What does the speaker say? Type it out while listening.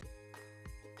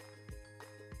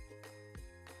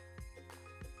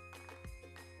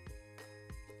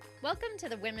Welcome to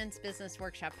the Women's Business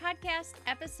Workshop Podcast,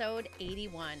 episode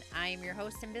 81. I am your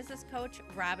host and business coach,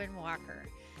 Robin Walker.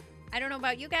 I don't know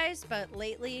about you guys, but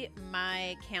lately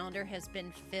my calendar has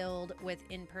been filled with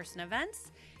in-person events.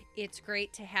 It's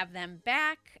great to have them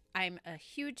back. I'm a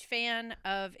huge fan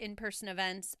of in-person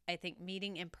events. I think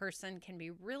meeting in person can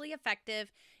be really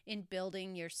effective in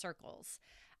building your circles.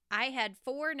 I had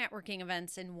 4 networking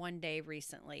events in one day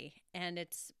recently, and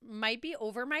it might be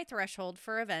over my threshold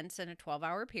for events in a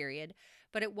 12-hour period,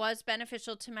 but it was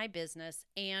beneficial to my business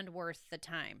and worth the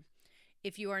time.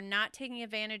 If you are not taking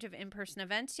advantage of in-person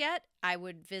events yet, I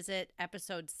would visit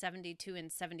episodes 72 and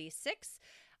 76,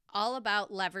 all about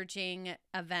leveraging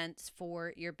events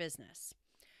for your business.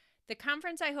 The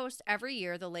conference I host every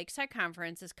year, the Lakeside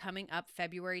Conference, is coming up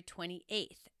February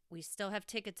 28th. We still have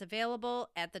tickets available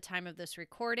at the time of this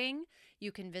recording.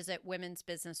 You can visit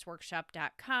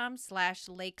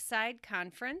womensbusinessworkshop.com/Lakeside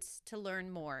Conference to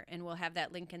learn more, and we'll have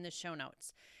that link in the show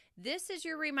notes. This is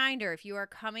your reminder if you are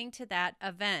coming to that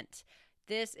event.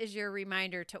 This is your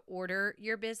reminder to order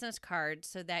your business cards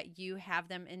so that you have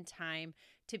them in time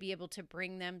to be able to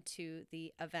bring them to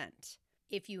the event.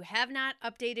 If you have not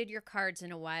updated your cards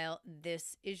in a while,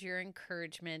 this is your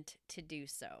encouragement to do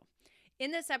so.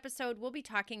 In this episode, we'll be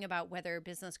talking about whether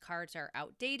business cards are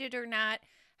outdated or not,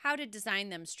 how to design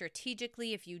them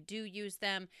strategically if you do use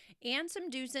them, and some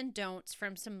do's and don'ts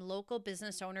from some local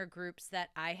business owner groups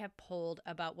that I have polled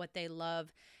about what they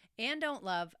love and don't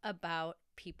love about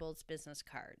people's business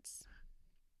cards.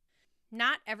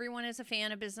 Not everyone is a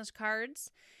fan of business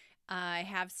cards. I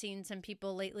have seen some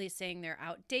people lately saying they're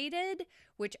outdated,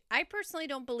 which I personally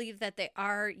don't believe that they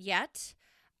are yet.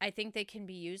 I think they can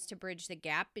be used to bridge the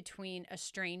gap between a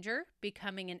stranger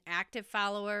becoming an active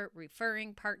follower,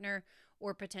 referring partner,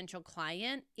 or potential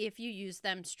client if you use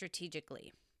them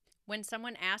strategically. When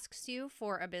someone asks you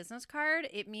for a business card,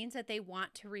 it means that they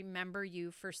want to remember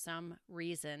you for some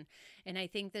reason. And I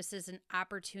think this is an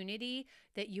opportunity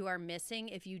that you are missing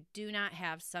if you do not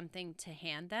have something to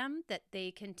hand them that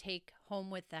they can take home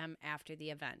with them after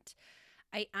the event.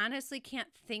 I honestly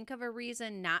can't think of a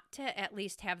reason not to at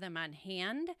least have them on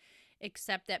hand,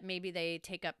 except that maybe they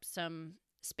take up some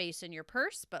space in your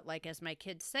purse. But like as my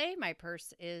kids say, my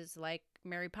purse is like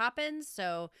Mary Poppins,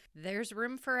 so there's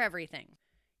room for everything.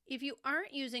 If you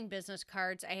aren't using business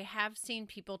cards, I have seen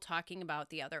people talking about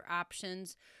the other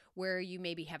options where you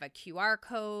maybe have a QR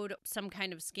code, some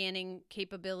kind of scanning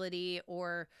capability,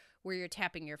 or where you're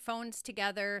tapping your phones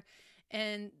together.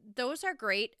 And those are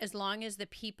great as long as the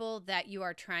people that you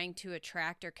are trying to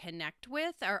attract or connect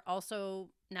with are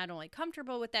also not only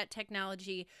comfortable with that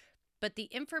technology, but the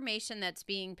information that's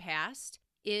being passed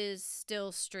is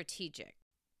still strategic.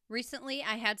 Recently,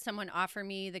 I had someone offer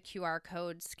me the QR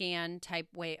code scan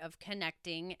type way of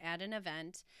connecting at an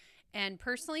event. And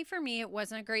personally, for me, it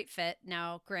wasn't a great fit.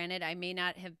 Now, granted, I may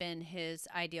not have been his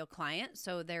ideal client,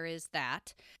 so there is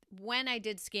that. When I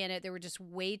did scan it, there were just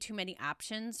way too many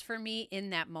options for me in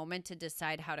that moment to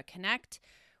decide how to connect.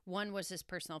 One was his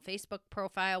personal Facebook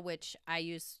profile, which I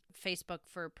use Facebook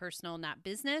for personal, not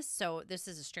business. So this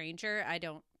is a stranger. I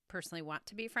don't personally want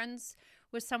to be friends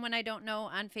with someone I don't know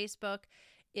on Facebook.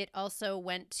 It also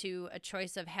went to a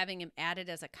choice of having him added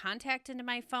as a contact into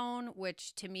my phone,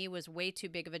 which to me was way too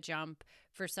big of a jump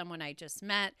for someone I just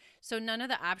met. So none of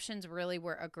the options really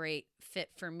were a great fit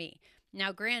for me.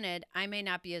 Now, granted, I may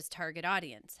not be his target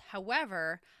audience.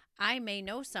 However, I may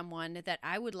know someone that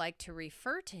I would like to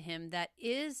refer to him that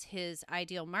is his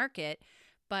ideal market,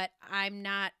 but I'm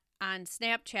not on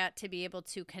Snapchat to be able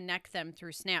to connect them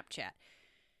through Snapchat.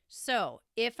 So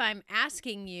if I'm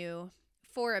asking you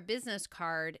for a business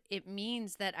card, it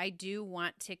means that I do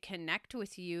want to connect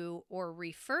with you or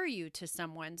refer you to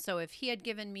someone. So if he had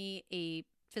given me a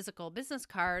physical business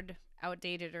card,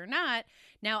 outdated or not,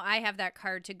 now I have that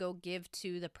card to go give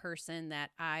to the person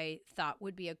that I thought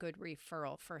would be a good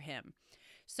referral for him.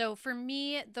 So for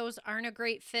me, those aren't a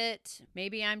great fit.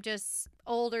 Maybe I'm just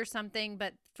old or something,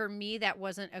 but for me, that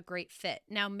wasn't a great fit.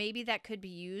 Now, maybe that could be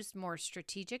used more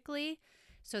strategically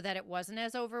so that it wasn't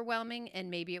as overwhelming and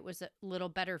maybe it was a little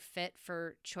better fit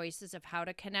for choices of how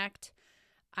to connect.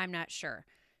 I'm not sure.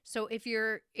 So if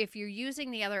you're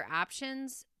using the other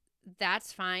options,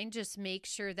 that's fine. Just make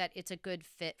sure that it's a good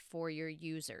fit for your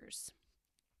users.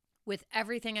 With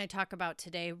everything I talk about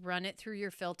today, run it through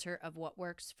your filter of what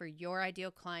works for your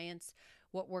ideal clients,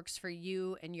 what works for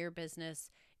you and your business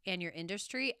and your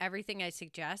industry. Everything I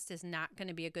suggest is not going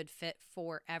to be a good fit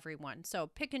for everyone. So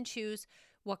pick and choose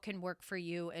what can work for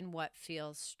you and what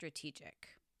feels strategic.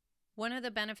 One of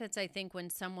the benefits I think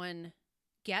when someone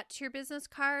gets your business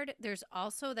card, there's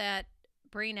also that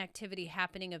brain activity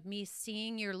happening of me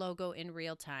seeing your logo in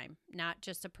real time, not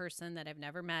just a person that I've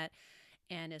never met.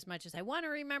 And as much as I want to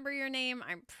remember your name,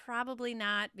 I'm probably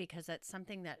not, because that's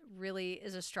something that really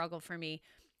is a struggle for me.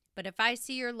 But if I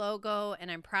see your logo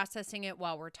and I'm processing it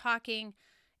while we're talking,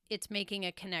 it's making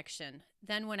a connection.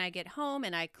 Then when I get home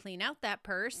and I clean out that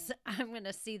purse, I'm going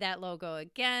to see that logo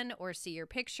again or see your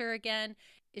picture again.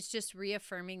 It's just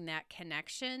reaffirming that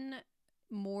connection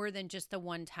more than just the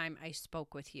one time I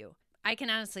spoke with you. I can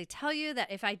honestly tell you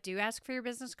that if I do ask for your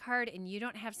business card and you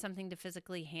don't have something to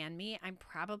physically hand me, I'm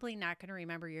probably not going to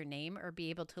remember your name or be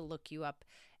able to look you up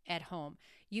at home.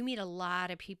 You meet a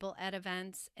lot of people at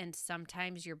events, and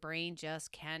sometimes your brain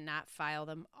just cannot file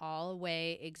them all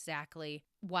away exactly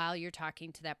while you're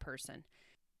talking to that person.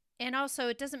 And also,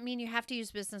 it doesn't mean you have to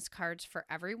use business cards for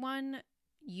everyone.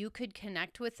 You could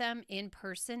connect with them in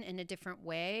person in a different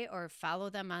way or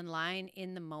follow them online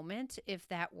in the moment if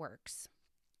that works.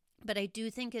 But I do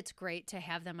think it's great to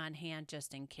have them on hand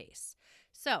just in case.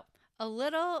 So, a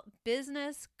little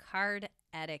business card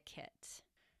etiquette.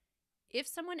 If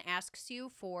someone asks you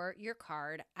for your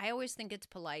card, I always think it's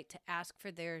polite to ask for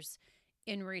theirs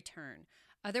in return.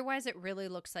 Otherwise, it really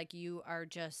looks like you are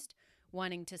just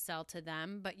wanting to sell to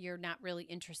them, but you're not really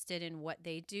interested in what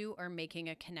they do or making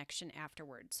a connection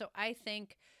afterwards. So I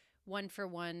think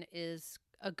 1-for-1 is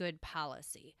a good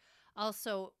policy.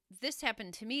 Also, this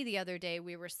happened to me the other day.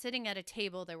 We were sitting at a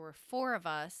table. There were 4 of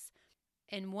us,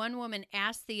 and one woman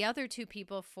asked the other 2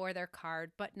 people for their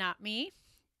card, but not me.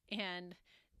 And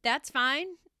that's fine,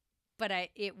 but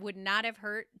it would not have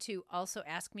hurt to also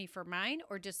ask me for mine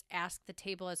or just ask the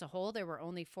table as a whole. There were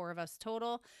only 4 of us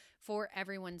total for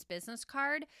everyone's business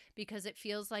card, because it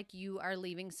feels like you are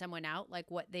leaving someone out, like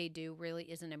what they do really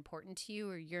isn't important to you,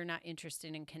 or you're not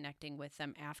interested in connecting with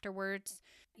them afterwards.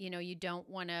 You don't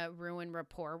want to ruin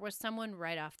rapport with someone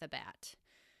right off the bat.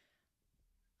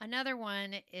 Another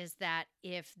one is that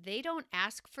if they don't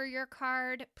ask for your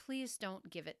card, please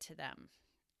don't give it to them.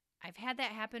 I've had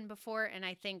that happen before, and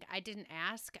I think I didn't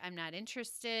ask. I'm not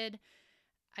interested.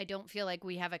 I don't feel like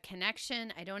we have a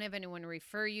connection. I don't have anyone to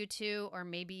refer you to, or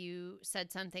maybe you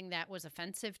said something that was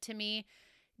offensive to me.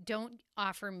 Don't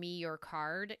offer me your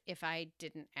card if I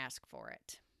didn't ask for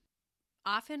it.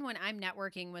 Often when I'm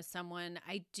networking with someone,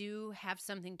 I do have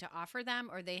something to offer them,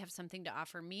 or they have something to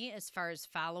offer me as far as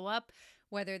follow-up,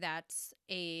 whether that's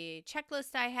a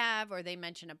checklist I have, or they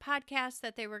mention a podcast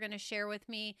that they were going to share with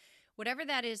me. Whatever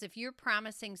that is, if you're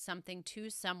promising something to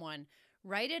someone,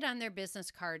 write it on their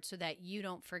business card so that you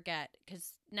don't forget,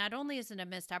 because not only is it a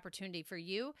missed opportunity for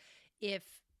you, if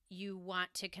you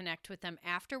want to connect with them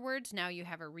afterwards, now you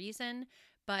have a reason,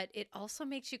 but it also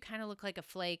makes you kind of look like a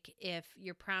flake if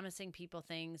you're promising people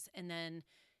things and then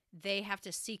they have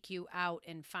to seek you out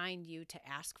and find you to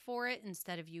ask for it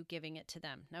instead of you giving it to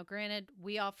them. Now, granted,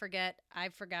 we all forget.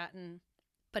 I've forgotten.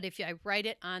 But if I write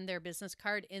it on their business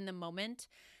card in the moment,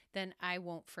 then I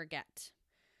won't forget.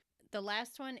 The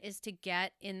last one is to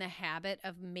get in the habit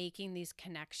of making these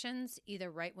connections,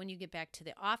 either right when you get back to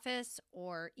the office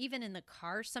or even in the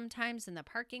car sometimes in the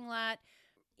parking lot.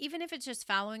 Even if it's just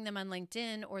following them on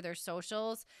LinkedIn or their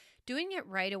socials, doing it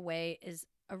right away is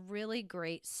a really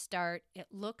great start. It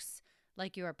looks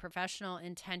like you are professional,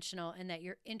 intentional, and that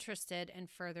you're interested in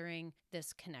furthering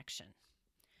this connection.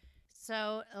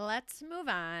 So let's move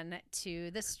on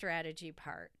to the strategy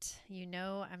part.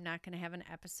 I'm not going to have an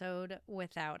episode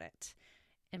without it.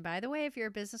 And by the way, if you're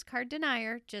a business card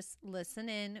denier, just listen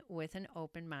in with an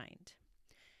open mind.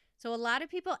 So a lot of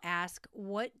people ask,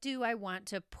 what do I want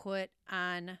to put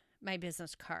on my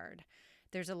business card?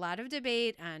 There's a lot of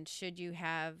debate on, should you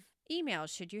have email?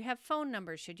 Should you have phone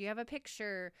numbers? Should you have a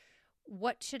picture?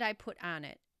 What should I put on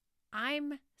it?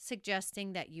 I'm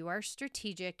suggesting that you are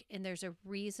strategic and there's a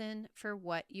reason for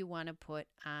what you want to put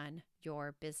on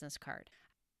your business card.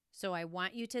 So I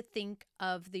want you to think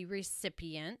of the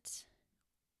recipient.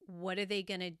 What are they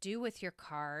going to do with your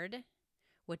card?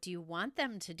 What do you want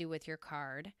them to do with your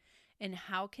card? And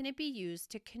how can it be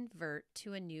used to convert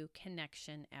to a new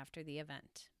connection after the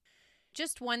event?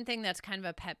 Just one thing that's kind of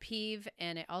a pet peeve,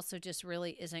 and it also just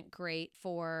really isn't great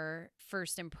for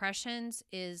first impressions,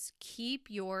 is keep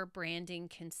your branding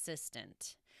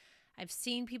consistent. I've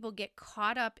seen people get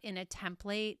caught up in a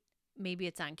template. Maybe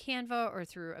it's on Canva or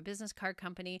through a business card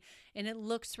company, and it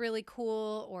looks really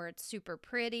cool or it's super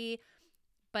pretty,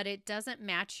 but it doesn't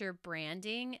match your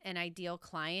branding, an ideal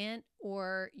client,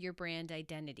 or your brand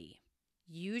identity.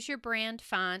 Use your brand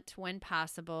font when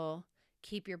possible.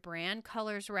 Keep your brand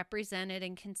colors represented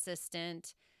and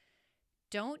consistent.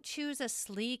 Don't choose a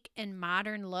sleek and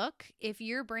modern look if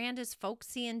your brand is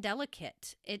folksy and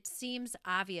delicate. It seems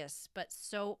obvious, but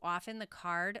so often the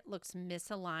card looks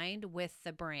misaligned with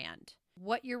the brand.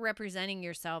 What you're representing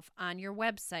yourself on your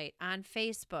website, on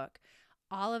Facebook,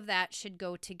 all of that should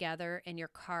go together, and your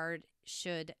card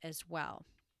should as well.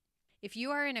 If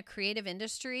you are in a creative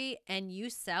industry and you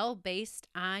sell based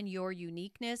on your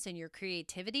uniqueness and your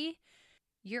creativity,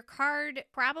 your card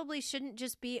probably shouldn't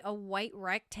just be a white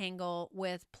rectangle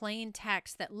with plain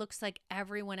text that looks like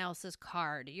everyone else's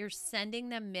card. You're sending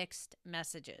them mixed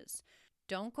messages.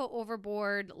 Don't go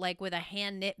overboard like with a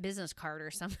hand-knit business card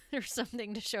or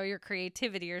something to show your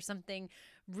creativity or something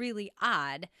really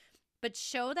odd, but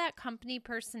show that company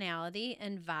personality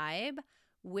and vibe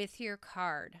with your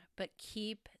card, but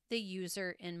keep the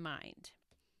user in mind.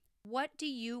 What do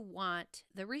you want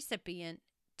the recipient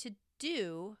to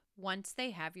do once they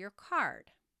have your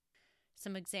card?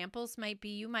 Some examples might be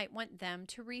you might want them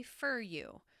to refer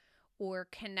you or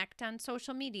connect on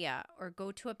social media or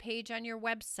go to a page on your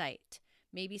website,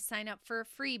 maybe sign up for a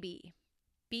freebie.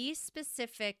 Be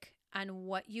specific on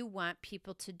what you want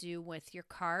people to do with your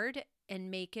card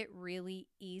and make it really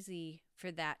easy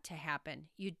for that to happen.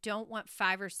 You don't want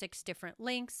 5 or 6 different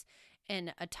links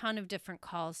and a ton of different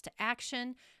calls to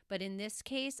action, but in this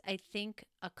case, I think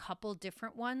a couple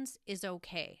different ones is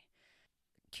okay.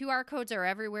 QR codes are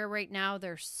everywhere right now.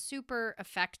 They're super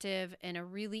effective and a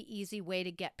really easy way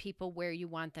to get people where you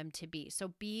want them to be.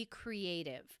 So be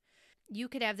creative. You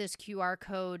could have this QR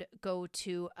code go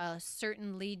to a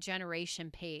certain lead generation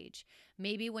page.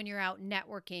 Maybe when you're out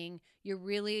networking, you're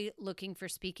really looking for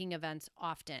speaking events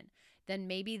often. Then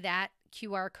maybe that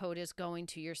QR code is going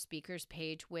to your speakers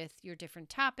page with your different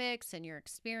topics and your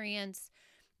experience.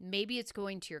 Maybe it's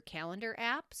going to your calendar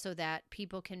app so that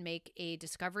people can make a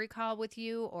discovery call with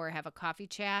you or have a coffee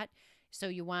chat.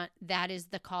 So that is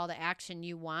the call to action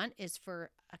you want, is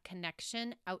for a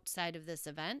connection outside of this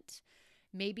event.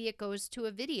 Maybe it goes to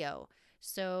a video.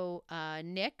 So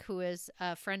Nick, who is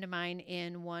a friend of mine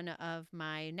in one of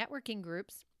my networking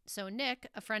groups. So Nick,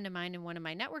 a friend of mine in one of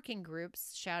my networking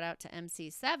groups, shout out to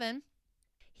MC7,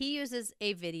 he uses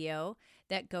a video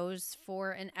that goes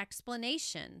for an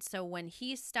explanation. So when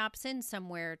he stops in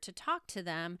somewhere to talk to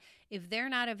them, if they're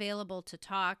not available to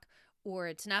talk or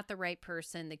it's not the right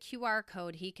person, the QR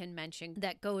code he can mention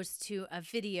that goes to a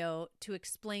video to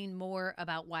explain more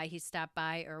about why he stopped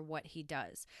by or what he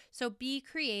does. So be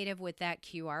creative with that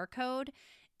QR code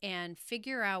and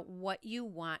figure out what you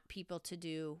want people to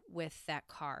do with that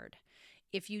card.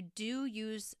 If you do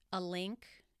use a link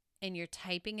and you're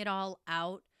typing it all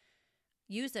out,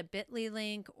 use a bit.ly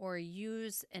link or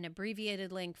use an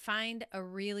abbreviated link. Find a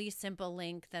really simple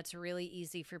link that's really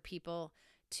easy for people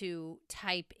to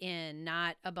type in,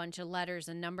 not a bunch of letters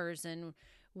and numbers and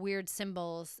weird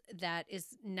symbols that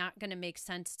is not going to make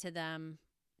sense to them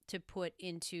to put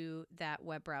into that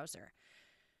web browser.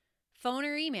 Phone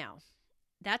or email.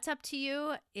 That's up to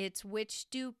you. It's which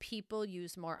do people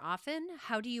use more often?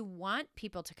 How do you want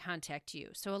people to contact you?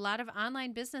 So a lot of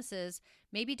online businesses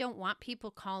maybe don't want people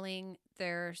calling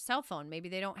their cell phone. Maybe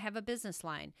they don't have a business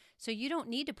line. So you don't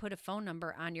need to put a phone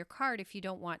number on your card if you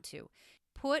don't want to.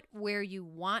 Put where you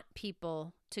want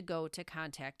people to go to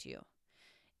contact you.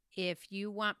 If you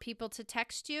want people to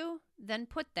text you, then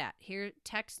put that. Here,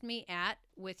 text me at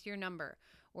with your number.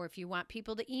 Or if you want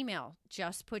people to email,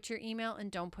 just put your email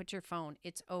and don't put your phone.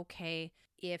 It's okay.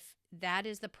 If that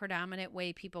is the predominant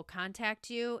way people contact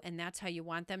you and that's how you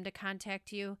want them to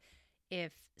contact you,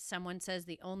 if someone says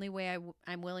the only way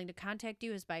I'm willing to contact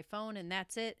you is by phone and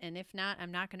that's it, and if not,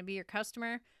 I'm not going to be your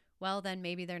customer, well, then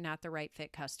maybe they're not the right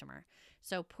fit customer.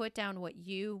 So put down what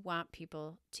you want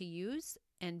people to use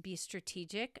and be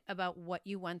strategic about what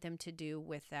you want them to do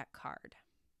with that card.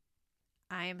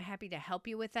 I am happy to help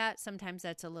you with that. Sometimes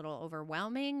that's a little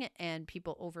overwhelming and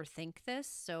people overthink this.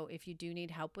 So if you do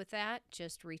need help with that,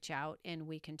 just reach out and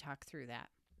we can talk through that.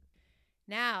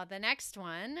 Now, the next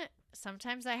one,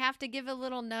 sometimes I have to give a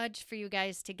little nudge for you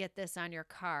guys to get this on your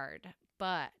card,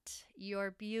 but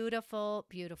your beautiful,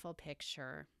 beautiful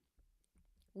picture.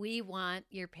 We want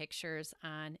your pictures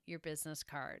on your business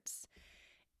cards.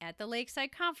 At the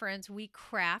Lakeside Conference, we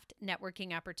craft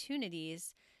networking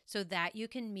opportunities so that you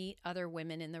can meet other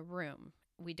women in the room.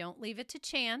 We don't leave it to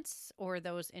chance or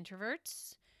those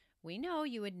introverts. We know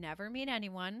you would never meet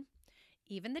anyone.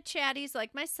 Even the chatties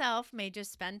like myself may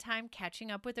just spend time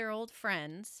catching up with their old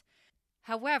friends.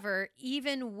 However,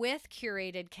 even with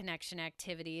curated connection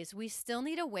activities, we still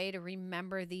need a way to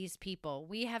remember these people.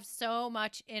 We have so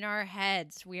much in our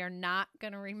heads we are not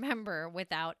going to remember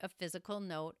without a physical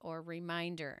note or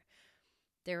reminder.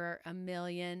 There are a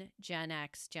million Gen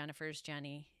X Jennifers,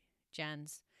 Jenny.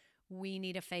 Jens. We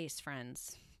need a face,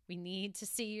 friends. We need to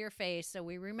see your face so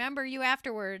we remember you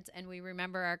afterwards and we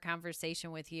remember our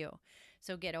conversation with you.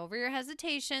 So get over your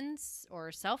hesitations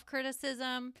or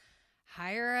self-criticism.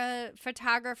 Hire a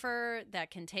photographer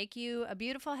that can take you a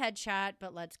beautiful headshot,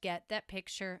 but let's get that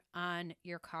picture on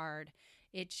your card.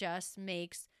 It just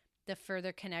makes the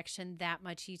further connection that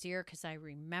much easier because I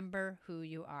remember who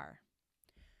you are.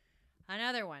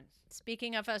 Another one.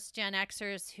 Speaking of us Gen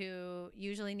Xers who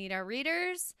usually need our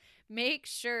readers, make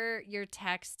sure your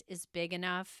text is big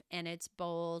enough and it's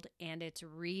bold and it's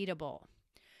readable.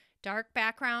 Dark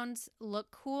backgrounds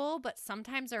look cool, but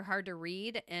sometimes they're hard to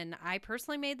read. And I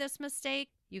personally made this mistake.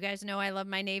 You guys know I love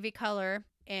my navy color.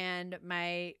 And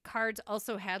my cards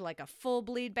also had like a full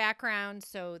bleed background.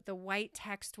 So the white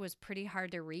text was pretty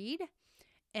hard to read.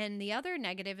 And the other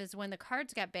negative is when the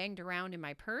cards got banged around in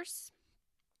my purse,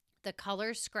 the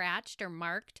colors scratched or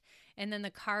marked, and then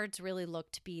the cards really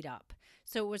looked beat up.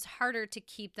 So it was harder to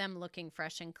keep them looking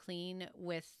fresh and clean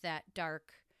with that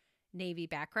dark navy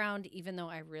background, even though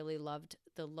I really loved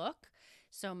the look.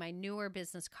 So my newer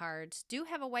business cards do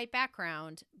have a white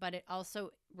background, but it also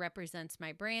represents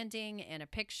my branding and a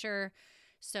picture.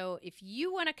 So if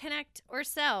you want to connect or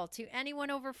sell to anyone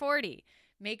over 40,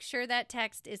 make sure that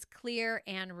text is clear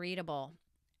and readable.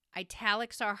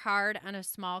 Italics are hard on a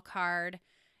small card.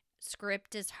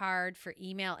 Script is hard for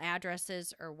email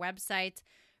addresses or websites.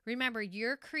 Remember,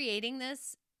 you're creating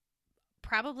this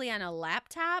probably on a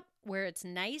laptop where it's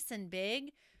nice and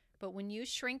big, but when you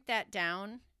shrink that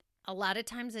down, a lot of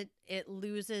times it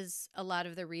loses a lot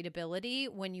of the readability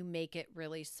when you make it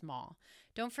really small.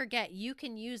 Don't forget, you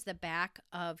can use the back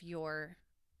of your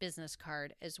business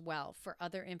card as well for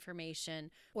other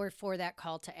information or for that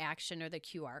call to action or the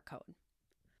QR code.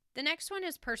 The next one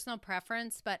is personal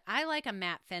preference, but I like a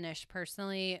matte finish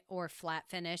personally or flat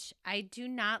finish. I do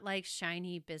not like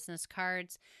shiny business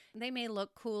cards. They may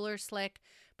look cool or slick,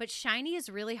 but shiny is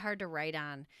really hard to write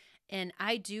on. And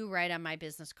I do write on my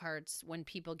business cards when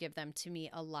people give them to me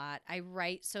a lot. I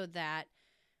write so that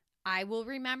I will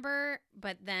remember,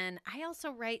 but then I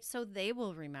also write so they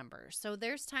will remember. So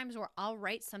there's times where I'll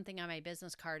write something on my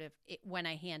business card when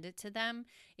I hand it to them,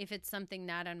 if it's something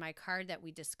not on my card that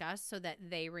we discussed, so that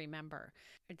they remember.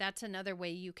 That's another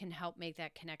way you can help make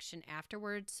that connection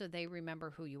afterwards so they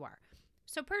remember who you are.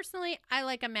 So personally, I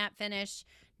like a matte finish,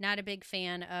 not a big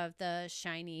fan of the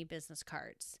shiny business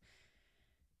cards.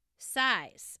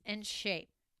 Size and shape.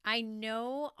 I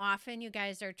know often you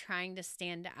guys are trying to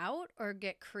stand out or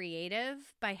get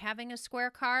creative by having a square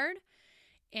card,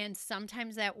 and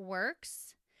sometimes that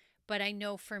works. But I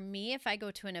know for me, if I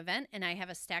go to an event and I have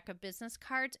a stack of business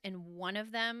cards and one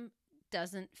of them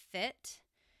doesn't fit,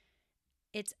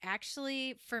 it's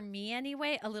actually, for me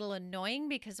anyway, a little annoying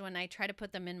because when I try to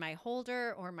put them in my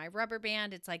holder or my rubber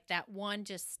band, it's like that one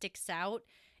just sticks out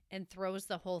and throws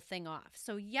the whole thing off.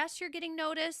 So yes, you're getting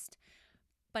noticed,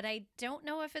 but I don't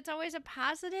know if it's always a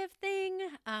positive thing.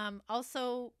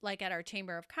 Also, like at our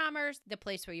Chamber of Commerce, the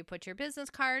place where you put your business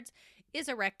cards is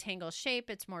a rectangle shape.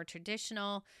 It's more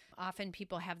traditional. Often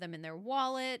people have them in their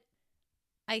wallet.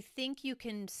 I think you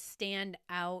can stand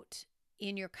out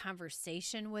in your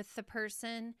conversation with the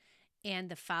person and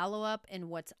the follow-up and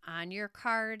what's on your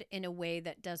card in a way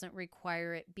that doesn't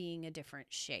require it being a different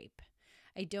shape.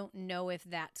 I don't know if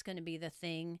that's going to be the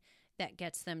thing that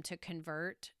gets them to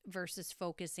convert versus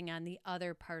focusing on the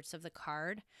other parts of the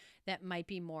card that might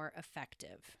be more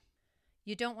effective.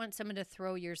 You don't want someone to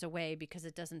throw yours away because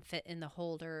it doesn't fit in the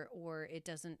holder or it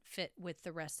doesn't fit with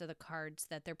the rest of the cards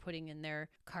that they're putting in their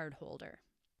card holder.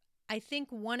 I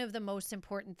think one of the most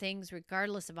important things,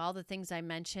 regardless of all the things I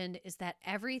mentioned, is that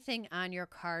everything on your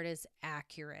card is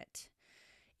accurate.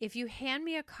 If you hand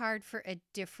me a card for a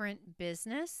different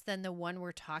business than the one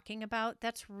we're talking about,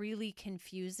 that's really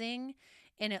confusing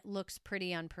and it looks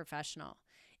pretty unprofessional.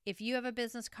 If you have a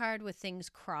business card with things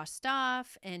crossed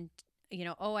off and,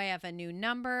 I have a new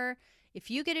number.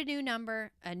 If you get a new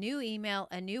number, a new email,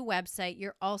 a new website,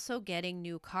 you're also getting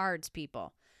new cards,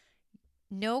 people.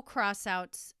 No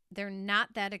crossouts. They're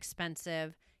not that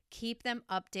expensive. Keep them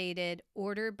updated.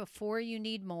 Order before you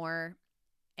need more.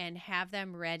 And have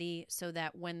them ready so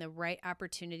that when the right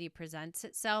opportunity presents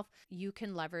itself, you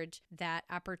can leverage that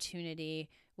opportunity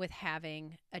with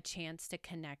having a chance to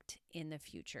connect in the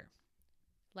future.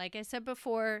 Like I said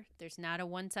before, there's not a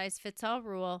one-size-fits-all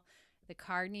rule. The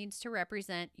card needs to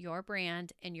represent your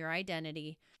brand and your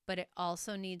identity, but it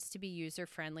also needs to be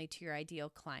user-friendly to your ideal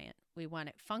client. We want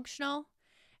it functional,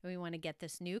 and we want to get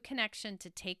this new connection to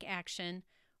take action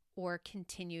or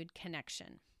continued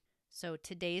connection. So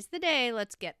today's the day.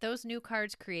 Let's get those new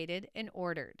cards created and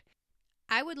ordered.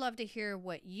 I would love to hear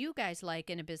what you guys like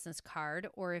in a business card,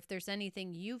 or if there's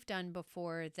anything you've done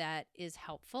before that is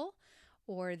helpful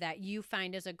or that you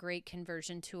find is a great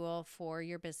conversion tool for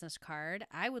your business card.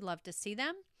 I would love to see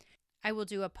them. I will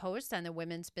do a post on the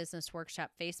Women's Business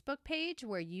Workshop Facebook page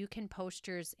where you can post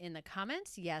yours in the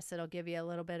comments. Yes, it'll give you a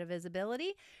little bit of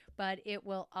visibility, but it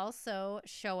will also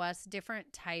show us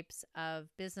different types of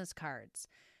business cards.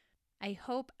 I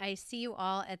hope I see you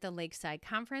all at the Lakeside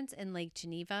Conference in Lake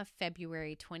Geneva,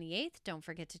 February 28th. Don't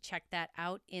forget to check that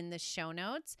out in the show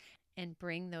notes and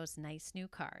bring those nice new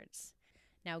cards.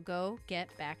 Now go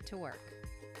get back to work.